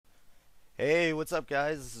Hey, what's up,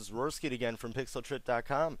 guys? This is Rorsky again from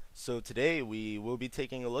pixeltrip.com. So today we will be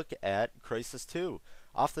taking a look at Crysis 2.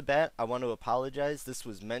 Off the bat, I want to apologize. This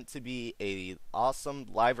was meant to be a awesome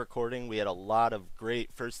live recording. We had a lot of great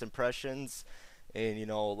first impressions and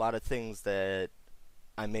a lot of things that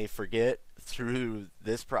I may forget through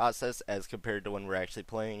this process as compared to when we're actually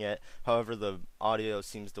playing it. However, the audio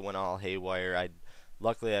seems to went all haywire.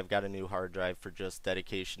 Luckily I've got a new hard drive for just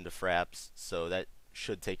dedication to fraps, so that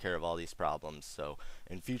should take care of all these problems. So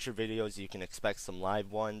in future videos you can expect some live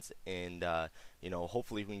ones, and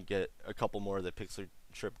hopefully we can get a couple more of the Pixel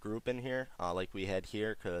Trip group in here, like we had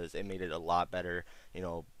here, because it made it a lot better.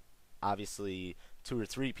 Obviously two or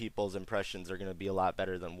three people's impressions are going to be a lot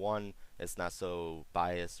better than one. It's not so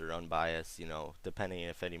biased or unbiased, depending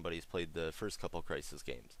if anybody's played the first couple Crysis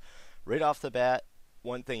games. Right off the bat,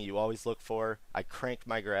 one thing you always look for, I cranked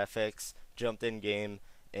my graphics, jumped in game,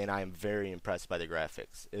 and I am very impressed by the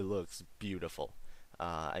graphics. It looks beautiful.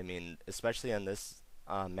 Especially on this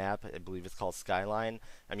map, I believe it's called Skyline.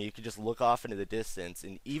 I mean, you can just look off into the distance,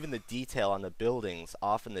 and even the detail on the buildings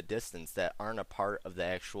off in the distance that aren't a part of the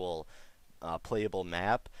actual playable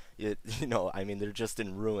map. They're just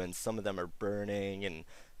in ruins. Some of them are burning, and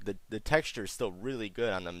the texture is still really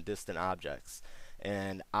good on them distant objects.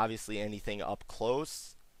 And obviously, anything up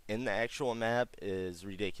close in the actual map is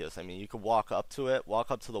ridiculous. I mean, you could walk up to it,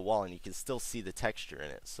 walk up to the wall, and you can still see the texture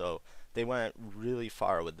in it. So they went really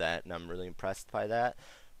far with that, and I'm really impressed by that.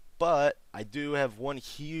 But I do have one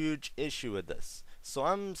huge issue with this. So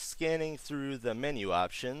I'm scanning through the menu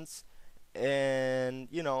options, and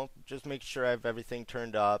just make sure I have everything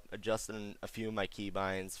turned up, adjusting a few of my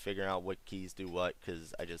keybinds, figuring out what keys do what,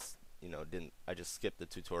 because I just didn't I just skipped the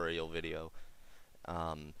tutorial video.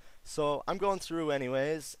 So I'm going through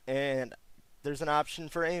anyways, and there's an option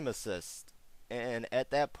for aim assist, and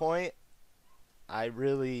at that point I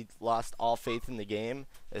really lost all faith in the game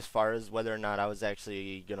as far as whether or not I was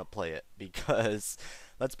actually gonna play it, because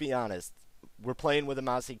let's be honest, we're playing with a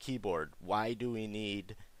mouse and keyboard. Why do we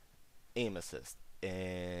need aim assist?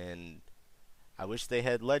 And I wish they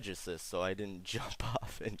had ledge assist so I didn't jump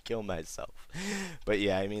off and kill myself. But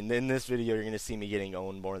yeah, I mean, in this video you're gonna see me getting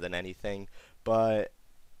owned more than anything. But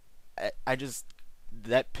I just,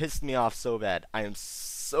 that pissed me off so bad. I am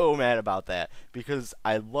so mad about that because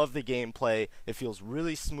I love the gameplay. It feels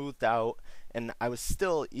really smoothed out, and I was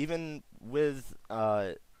still, even with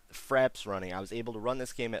fraps running, I was able to run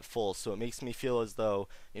this game at full. So it makes me feel as though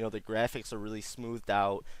the graphics are really smoothed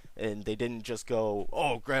out, and they didn't just go,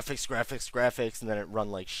 oh, graphics, graphics, graphics, and then it run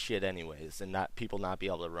like shit anyways, and not people not be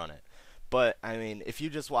able to run it. But I mean, if you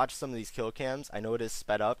just watch some of these kill cams, I know it is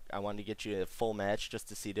sped up. I wanted to get you a full match just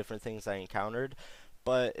to see different things I encountered.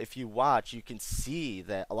 But if you watch, you can see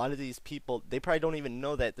that a lot of these people, they probably don't even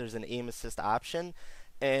know that there's an aim assist option,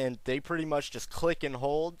 and they pretty much just click and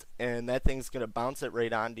hold, and that thing's gonna bounce it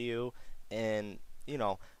right onto you. And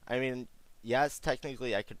I mean, yes,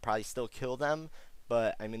 technically I could probably still kill them,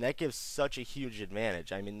 but I mean that gives such a huge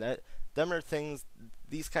advantage. I mean that them are things,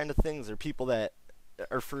 these kind of things are people that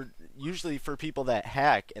are for usually for people that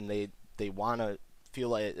hack, and they want to feel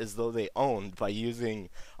like as though they owned by using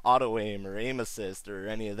auto aim or aim assist or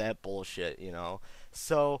any of that bullshit.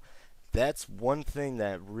 So that's one thing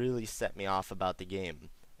that really set me off about the game,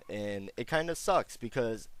 and it kind of sucks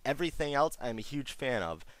because everything else I'm a huge fan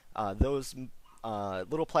of. Those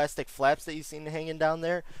little plastic flaps that you seen hanging down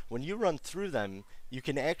there, when you run through them, you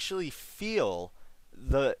can actually feel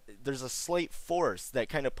there's a slight force that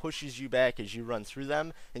kind of pushes you back as you run through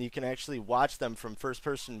them, and you can actually watch them from first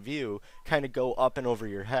person view kind of go up and over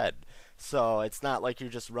your head. So it's not like you're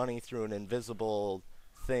just running through an invisible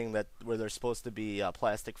thing that where there's supposed to be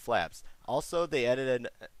plastic flaps. Also, they added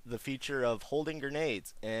the feature of holding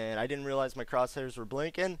grenades, and I didn't realize my crosshairs were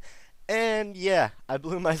blinking, and yeah, I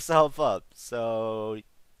blew myself up. So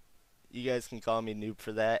you guys can call me noob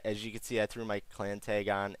for that. As you can see, I threw my clan tag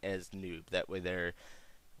on as noob. That way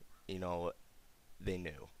you know, they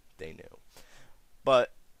knew. They knew.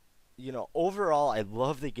 But, overall, I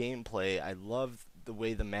love the gameplay. I love the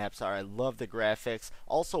way the maps are. I love the graphics.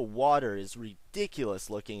 Also, water is ridiculous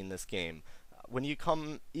looking in this game. When you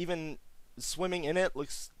come, even swimming in it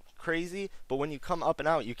looks crazy, but when you come up and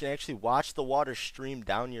out, you can actually watch the water stream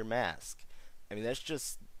down your mask. I mean, that's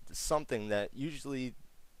just something that usually,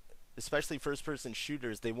 especially first person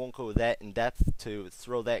shooters, they won't go that in depth to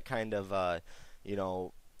throw that kind of you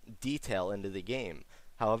know detail into the game.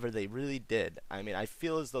 However, they really did. I mean, I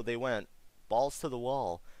feel as though they went balls to the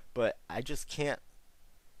wall, but I just can't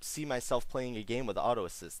see myself playing a game with auto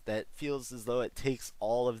assist. That feels as though it takes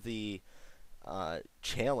all of the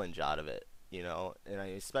challenge out of it, and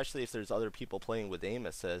especially if there's other people playing with aim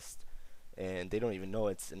assist, and they don't even know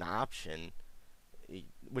it's an option,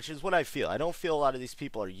 which is what I feel. I don't feel a lot of these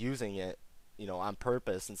people are using it, on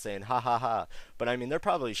purpose and saying ha ha ha. But I mean, they're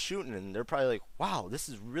probably shooting and they're probably like, wow, this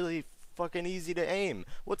is really fucking easy to aim.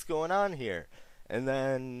 What's going on here? And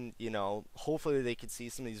then, hopefully they could see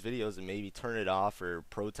some of these videos and maybe turn it off or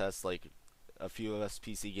protest like a few of us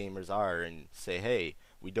PC gamers are and say, hey,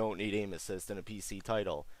 we don't need aim assist in a PC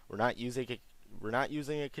title. We're not using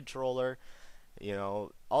a controller.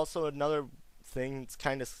 Also another thing that's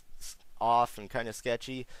kind of off and kind of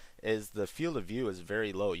sketchy is the field of view is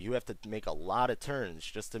very low. You have to make a lot of turns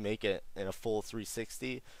just to make it in a full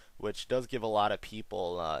 360, which does give a lot of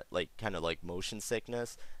people like kind of like motion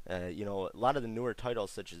sickness. A lot of the newer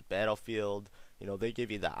titles such as Battlefield, they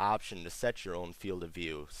give you the option to set your own field of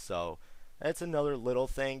view. So that's another little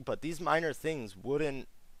thing, but these minor things wouldn't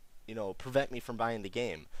prevent me from buying the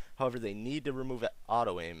game. However, they need to remove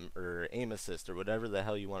auto aim or aim assist or whatever the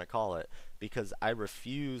hell you want to call it, because I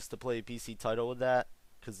refuse to play a PC title with that,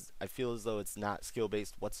 because I feel as though it's not skill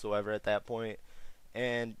based whatsoever at that point.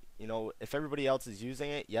 And if everybody else is using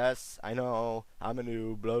it, yes, I know I'm a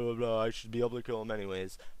noob, blah blah blah, I should be able to kill them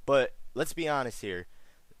anyways. But let's be honest here,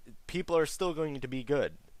 people are still going to be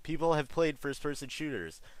good. People have played first person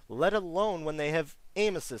shooters, let alone when they have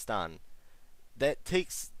aim assist on. That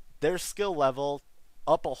takes their skill level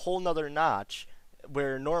up a whole nother notch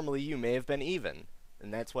where normally you may have been even,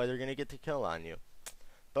 and that's why they're going to get the kill on you.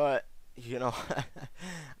 But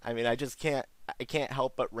I mean, I can't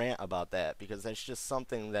help but rant about that, because that's just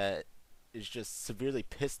something that is just severely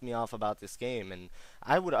pissed me off about this game, and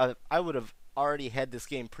I would have already had this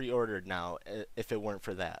game pre-ordered now if it weren't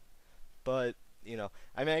for that. But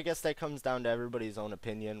I mean, I guess that comes down to everybody's own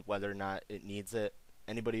opinion whether or not it needs it.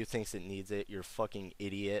 Anybody who thinks it needs it, you're a fucking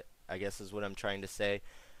idiot, I guess is what I'm trying to say.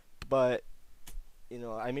 But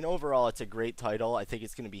I mean, overall, it's a great title. I think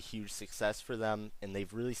it's going to be a huge success for them, and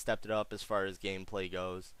they've really stepped it up as far as gameplay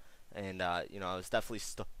goes. And I was definitely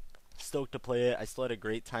stoked to play it. I still had a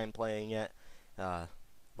great time playing it.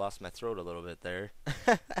 Lost my throat a little bit there,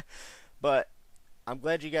 but I'm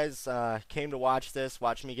glad you guys came to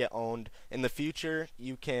watch me get owned. In the future,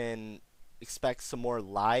 you can expect some more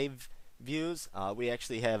live views. We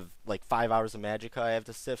actually have like 5 hours of Magica I have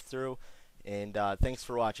to sift through. And thanks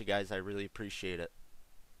for watching, guys. I really appreciate it.